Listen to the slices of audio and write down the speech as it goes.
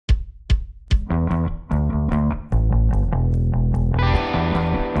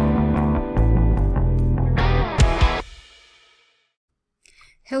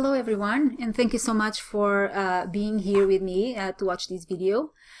Hello everyone, and thank you so much for being here with me to watch this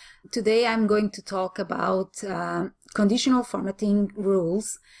video. Today I'm going to talk about conditional formatting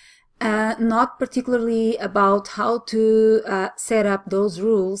rules, not particularly about how to set up those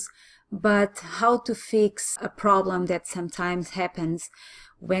rules, but how to fix a problem that sometimes happens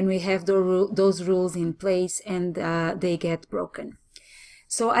when we have those rules in place and they get broken.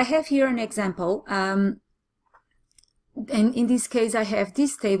 So I have here an example. And in this case I have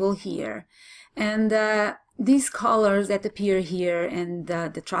this table here, and these colors that appear here and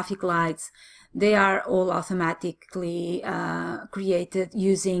the traffic lights, they are all automatically created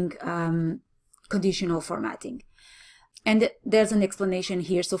using conditional formatting. And there's an explanation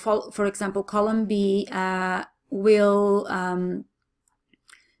here. So for example, column B will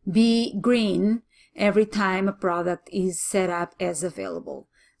be green every time a product is set up as available.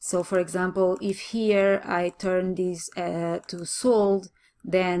 So for example, if here I turn this to sold,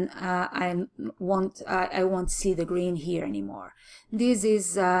 then I won't see the green here anymore. This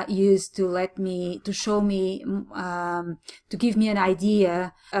is used to show me, to give me an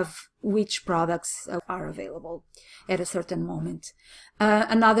idea of which products are available at a certain moment.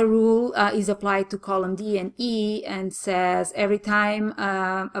 Another rule is applied to column D and E and says every time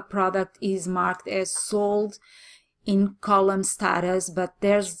a product is marked as sold in column status, but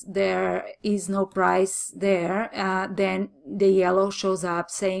there is no price there, then the yellow shows up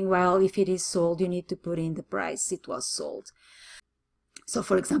saying, well, if it is sold, you need to put in the price it was sold. So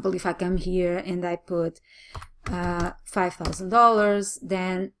for example, if I come here and I put $5,000,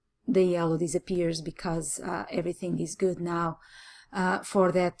 then the yellow disappears because everything is good now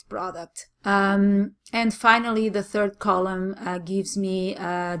for that product. And finally, the third column gives me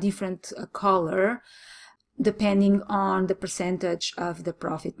a different color depending on the percentage of the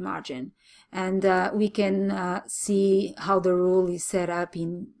profit margin. And we can see how the rule is set up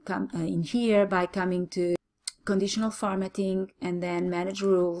in here by coming to conditional formatting and then manage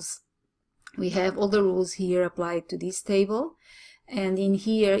rules. We have all the rules here applied to this table. And in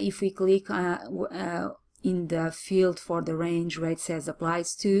here, if we click in the field for the range where it says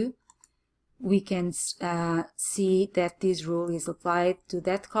applies to, we can see that this rule is applied to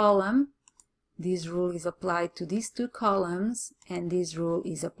that column. This rule is applied to these two columns, and this rule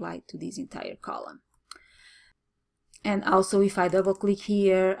is applied to this entire column. And also, if I double click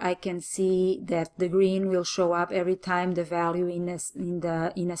here, I can see that the green will show up every time the value in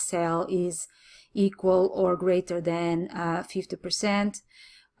a cell is equal or greater than 50%.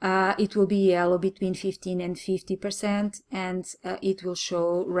 It will be yellow between 15 and 50%, and it will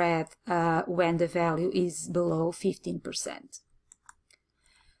show red when the value is below 15%.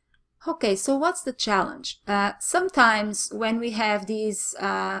 Okay, so what's the challenge? Sometimes when we have these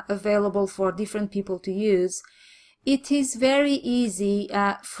available for different people to use, it is very easy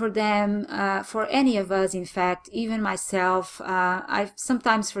for them, for any of us, in fact, even myself, I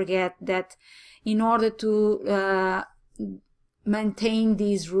sometimes forget that in order to maintain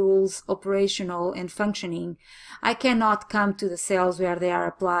these rules operational and functioning, I cannot come to the cells where they are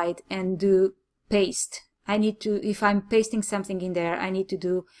applied and do paste. I need to, if I'm pasting something in there, I need to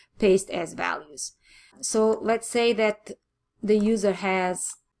do paste as values. So let's say that the user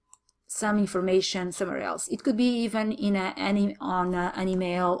has some information somewhere else. It could be even in on an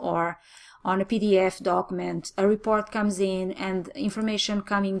email or on a PDF document. A report comes in and information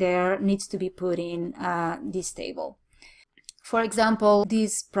coming there needs to be put in this table. For example,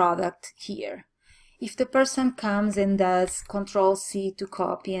 this product here. If the person comes and does Control-C to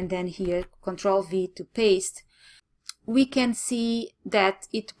copy and then here Control-V to paste, we can see that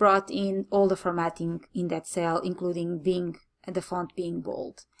it brought in all the formatting in that cell, including the font being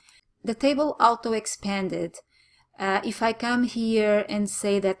bold. The table auto-expanded. If I come here and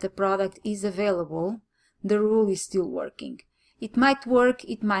say that the product is available, the rule is still working. It might work,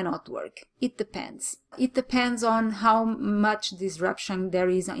 it might not work. It depends. It depends on how much disruption there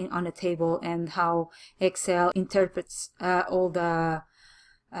is on a table and how Excel interprets all the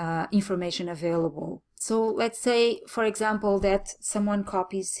information available. So let's say, for example, that someone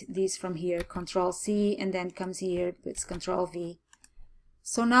copies this from here, Control-C, and then comes here, puts Control-V.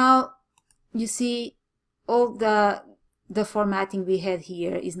 So now you see all the formatting we had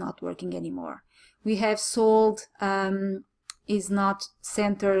here is not working anymore. We have sold is not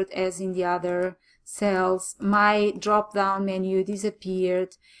centered as in the other cells. My drop-down menu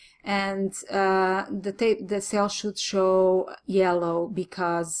disappeared, and the cell should show yellow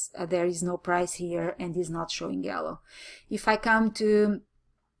because there is no price here and is not showing yellow. If I come to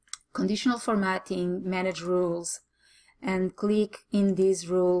conditional formatting, manage rules, and click in this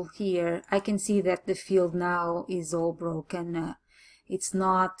rule here, I can see that the field now is all broken. It's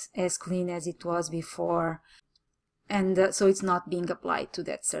not as clean as it was before, and so it's not being applied to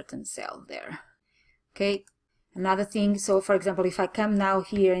that certain cell there. Okay, another thing, so for example, if I come now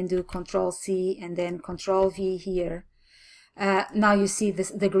here and do Control-C and then Control-V here, now you see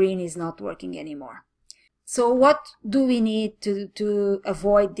this, the green is not working anymore. So what do we need to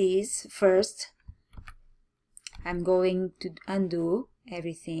avoid this? First, I'm going to undo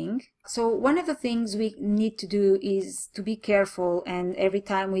everything. So one of the things we need to do is to be careful, and every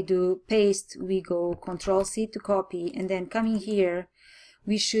time we do paste, we go Control-C to copy, and then coming here,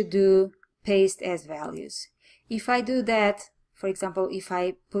 we should do paste as values. If I do that, for example, if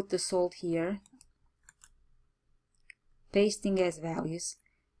I put the salt here, pasting as values,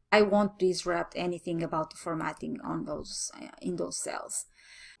 I won't disrupt anything about the formatting on those in those cells.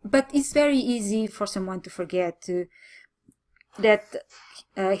 But it's very easy for someone to forget that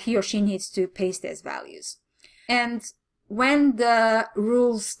he or she needs to paste as values. And when the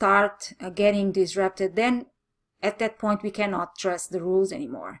rules start getting disrupted, then at that point we cannot trust the rules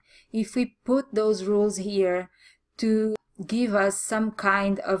anymore. If we put those rules here to give us some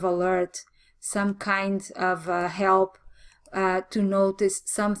kind of alert, some kind of help to notice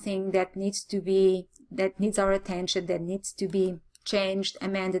something that needs our attention, that needs to be changed,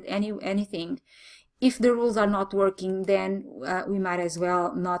 amended, anything. If the rules are not working, then we might as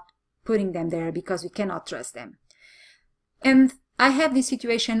well not putting them there, because we cannot trust them. And I had this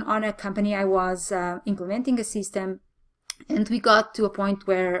situation on a company. I was implementing a system, and we got to a point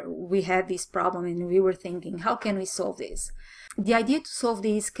where we had this problem, and we were thinking, how can we solve this? The idea to solve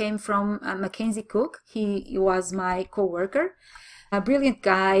this came from Mackenzie Cook. He was my co-worker, a brilliant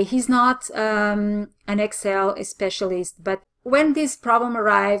guy. He's not an Excel specialist, but when this problem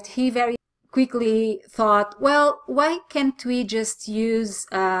arrived, he very quickly thought, well, why can't we just use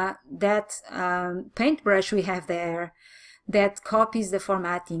that paintbrush we have there that copies the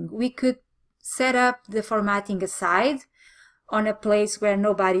formatting? We could set up the formatting aside on a place where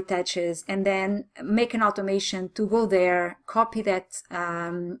nobody touches, and then make an automation to go there, copy that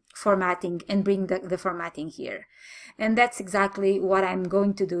formatting, and bring the formatting here. And that's exactly what I'm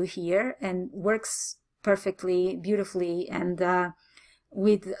going to do here, and works perfectly, beautifully, and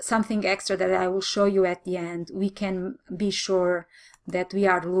with something extra that I will show you at the end, we can be sure that we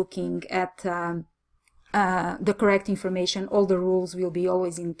are looking at the correct information. All the rules will be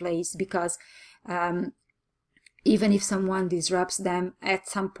always in place, because even if someone disrupts them, at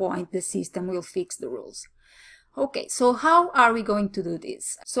some point the system will fix the rules. Okay, so how are we going to do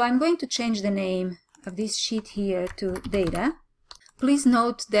this? So I'm going to change the name of this sheet here to data. Please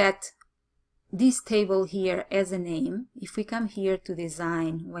note that this table here has a name. If we come here to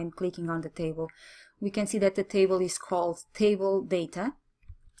design, when clicking on the table, we can see that the table is called table data.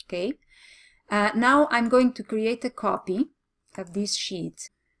 Okay. Now I'm going to create a copy of this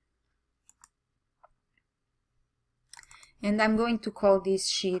sheet, and I'm going to call this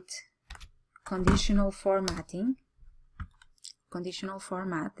sheet conditional formatting. Conditional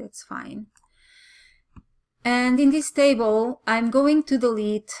format, that's fine. And in this table, I'm going to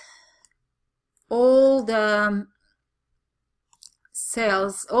delete all the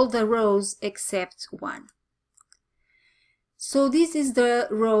cells, all the rows except one. So this is the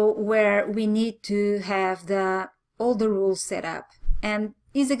row where we need to have all the rules set up, and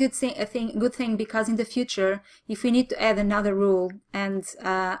is a good thing because in the future, if we need to add another rule, and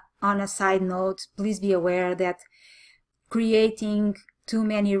on a side note, please be aware that creating too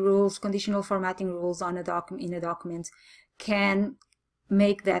many rules, conditional formatting rules in a document can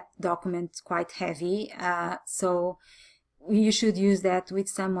make that document quite heavy, so you should use that with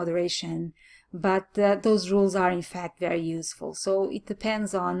some moderation, but those rules are in fact very useful, so it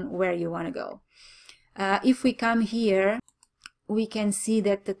depends on where you want to go. If we come here, we can see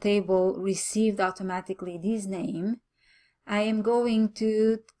that the table received automatically this name. I am going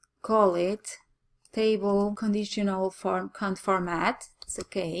to call it table conditional CondFormat. It's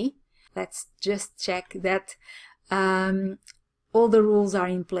okay. Let's just check that all the rules are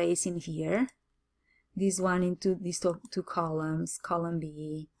in place in here. This one into these two columns, column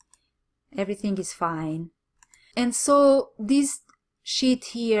B, everything is fine. And so this sheet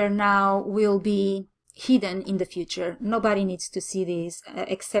here now will be hidden in the future. Nobody needs to see this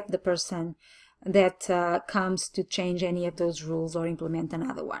except the person that comes to change any of those rules or implement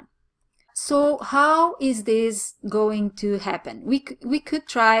another one. So how is this going to happen? We could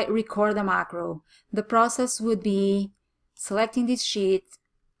try record a macro. The process would be selecting this sheet,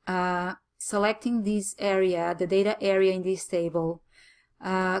 selecting this area, the data area in this table,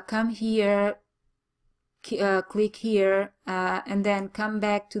 come here, click here, and then come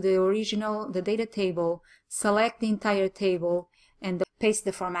back to the original, the data table, select the entire table, and paste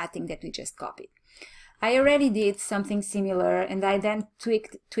the formatting that we just copied. I already did something similar, and I then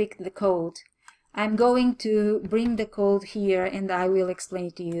tweaked the code. I'm going to bring the code here, and I will explain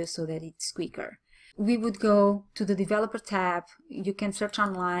it to you so that it's quicker. We would go to the Developer tab. You can search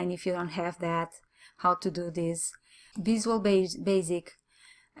online if you don't have that, how to do this. Visual Basic,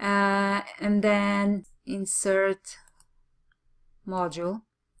 and then insert module.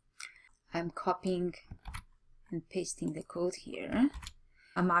 I'm copying and pasting the code here.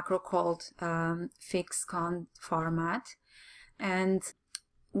 A macro called fix CondFormat. And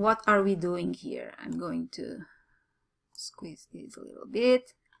what are we doing here? I'm going to squeeze this a little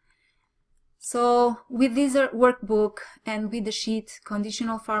bit. So with this workbook and with the sheet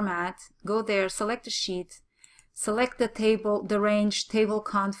Conditional Format, go there, select the sheet, select the table, the range table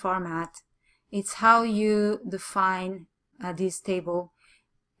CondFormat. It's how you define this table.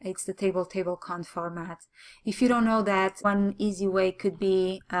 It's the table CondFormat. If you don't know that, one easy way could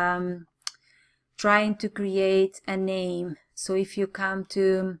be trying to create a name. So if you come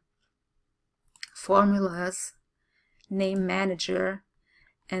to Formulas, Name Manager,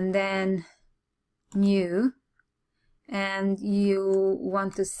 and then New, and you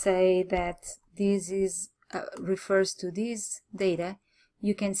want to say that this is refers to this data,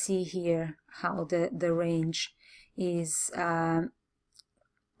 you can see here how the range is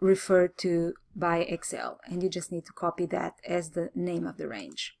referred to by Excel, and you just need to copy that as the name of the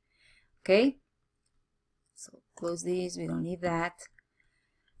range. Okay, so close these, we don't need that.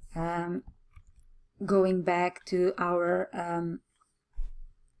 Going back to our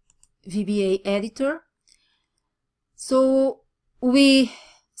VBA editor, so we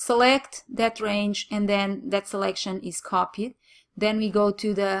select that range, and then that selection is copied. Then we go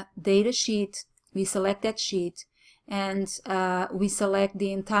to the data sheet, we select that sheet, and we select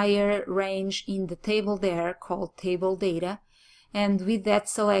the entire range in the table there called table data, and with that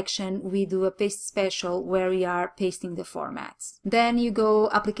selection we do a paste special where we are pasting the formats. Then you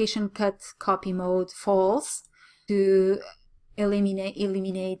go application cut copy mode false to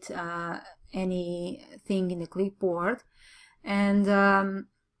eliminate anything in the clipboard. And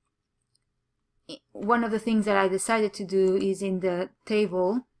one of the things that I decided to do is in the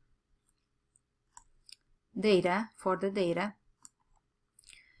table data, for the data,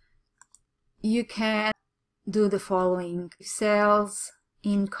 you can do the following. Cells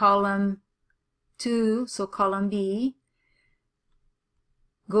in column 2, so column B,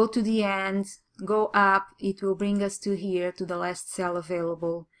 go to the end, go up, it will bring us to here, to the last cell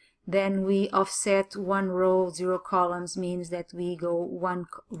available. Then we offset 1 row, 0 columns means that we go 1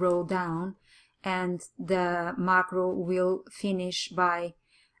 row down, and the macro will finish by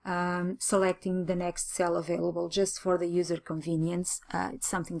selecting the next cell available, just for the user convenience. It's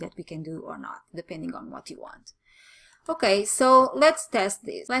something that we can do or not, depending on what you want. Okay, so let's test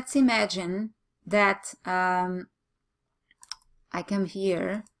this. Let's imagine that I come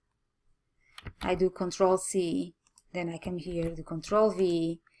here, I do Control-C, then I come here, do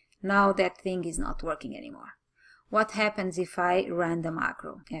Control-V. Now that thing is not working anymore. What happens if I run the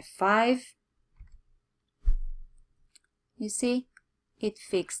macro? F5. You see, it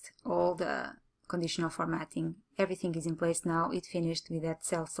fixed all the conditional formatting. Everything is in place now. It finished with that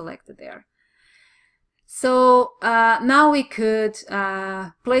cell selected there. So now we could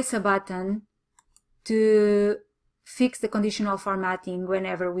place a button to fix the conditional formatting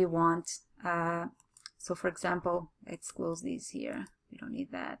whenever we want. So for example, let's close these here. We don't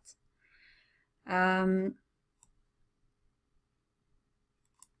need that.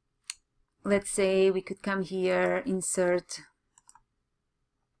 Let's say we could come here, insert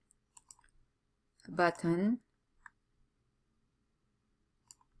a button,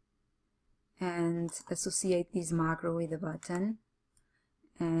 and associate this macro with the button,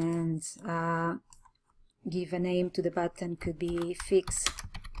 and give a name to the button, could be fix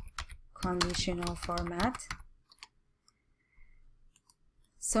conditional format.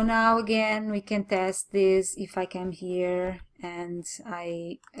 So now again we can test this. If I come here and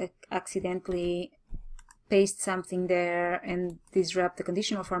I accidentally paste something there and disrupt the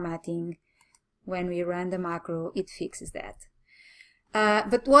conditional formatting, when we run the macro it fixes that.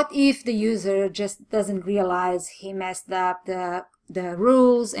 But what if the user just doesn't realize he messed up the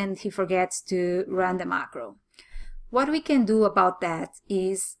rules and he forgets to run the macro? What we can do about that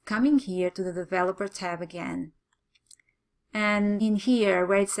is coming here to the Developer tab again, and in here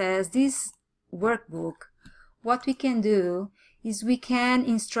where it says this workbook, what we can do is we can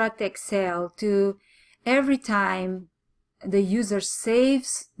instruct Excel to, every time the user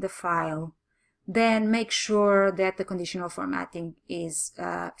saves the file, then make sure that the conditional formatting is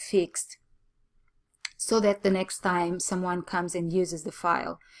fixed. so that the next time someone comes and uses the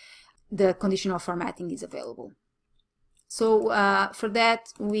file, the conditional formatting is available. So for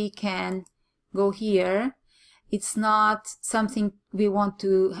that we can go here. It's not something we want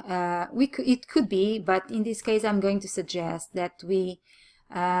to, it could be, but in this case I'm going to suggest that we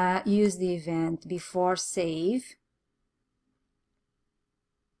use the event before save.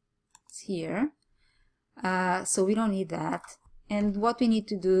 It's here. So we don't need that. And what we need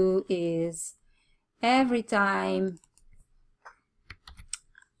to do is every time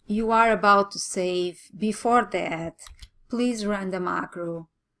you are about to save, before that, please run the macro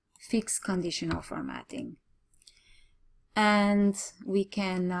fix conditional formatting. And we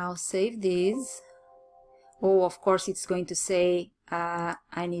can now save this. Oh, of course it's going to say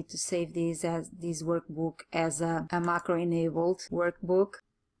I need to save this as this workbook as a macro enabled workbook.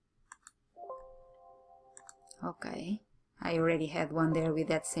 Okay, I already had one there with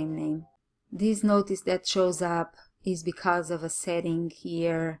that same name. This notice that shows up is because of a setting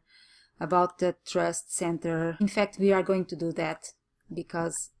here about the trust center. In fact, we are going to do that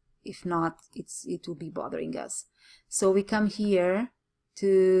because if not, it will be bothering us. So we come here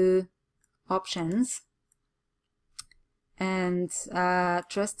to options and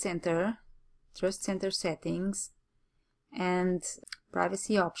trust center settings and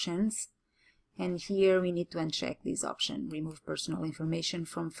privacy options. And here we need to uncheck this option, remove personal information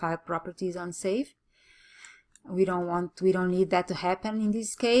from file properties on save. We don't need that to happen in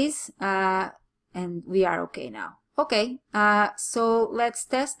this case, and we are okay now. Okay, so let's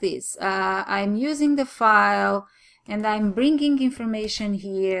test this. I'm using the file and I'm bringing information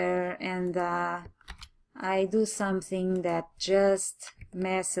here, and I do something that just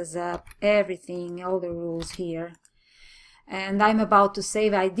messes up everything, all the rules here. And I'm about to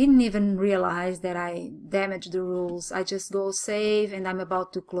save. I didn't even realize that I damaged the rules. I just go save and I'm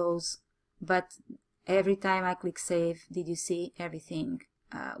about to close. But every time I click save, did you see everything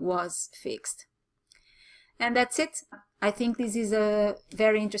was fixed? And that's it. I think this is a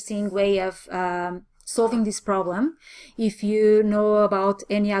very interesting way of solving this problem. If you know about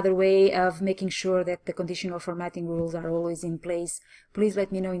any other way of making sure that the conditional formatting rules are always in place, please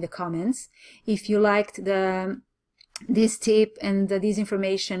let me know in the comments. If you liked this tip and this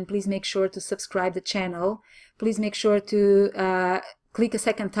information, please make sure to subscribe the channel. Please make sure to click a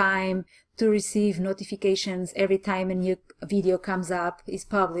second time to receive notifications every time a new video comes up, is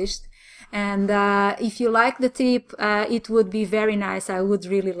published. And if you like the tip, it would be very nice. I would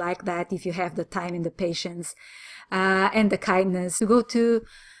really like that if you have the time and the patience and the kindness to go to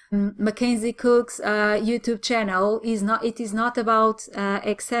Mackenzie Cook's YouTube channel. It is not about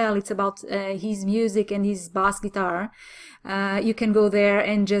Excel, it's about his music and his bass guitar. You can go there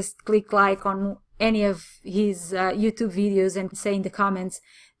and just click like on any of his YouTube videos and say in the comments,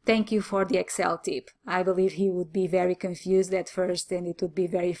 thank you for the Excel tip. I believe he would be very confused at first, and it would be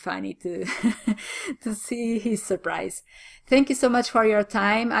very funny to to see his surprise. Thank you so much for your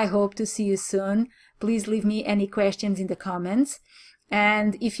time. I hope to see you soon. Please leave me any questions in the comments.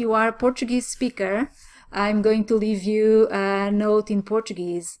 And if you are a Portuguese speaker, I'm going to leave you a note in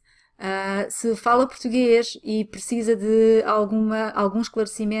Portuguese. Se fala português e precisa de algum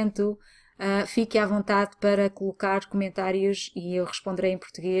esclarecimento, fique à vontade para colocar comentários e eu responderei em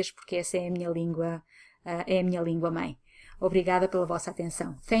português, porque essa é a minha língua mãe. Obrigada pela vossa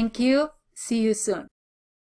atenção. Thank you. See you soon.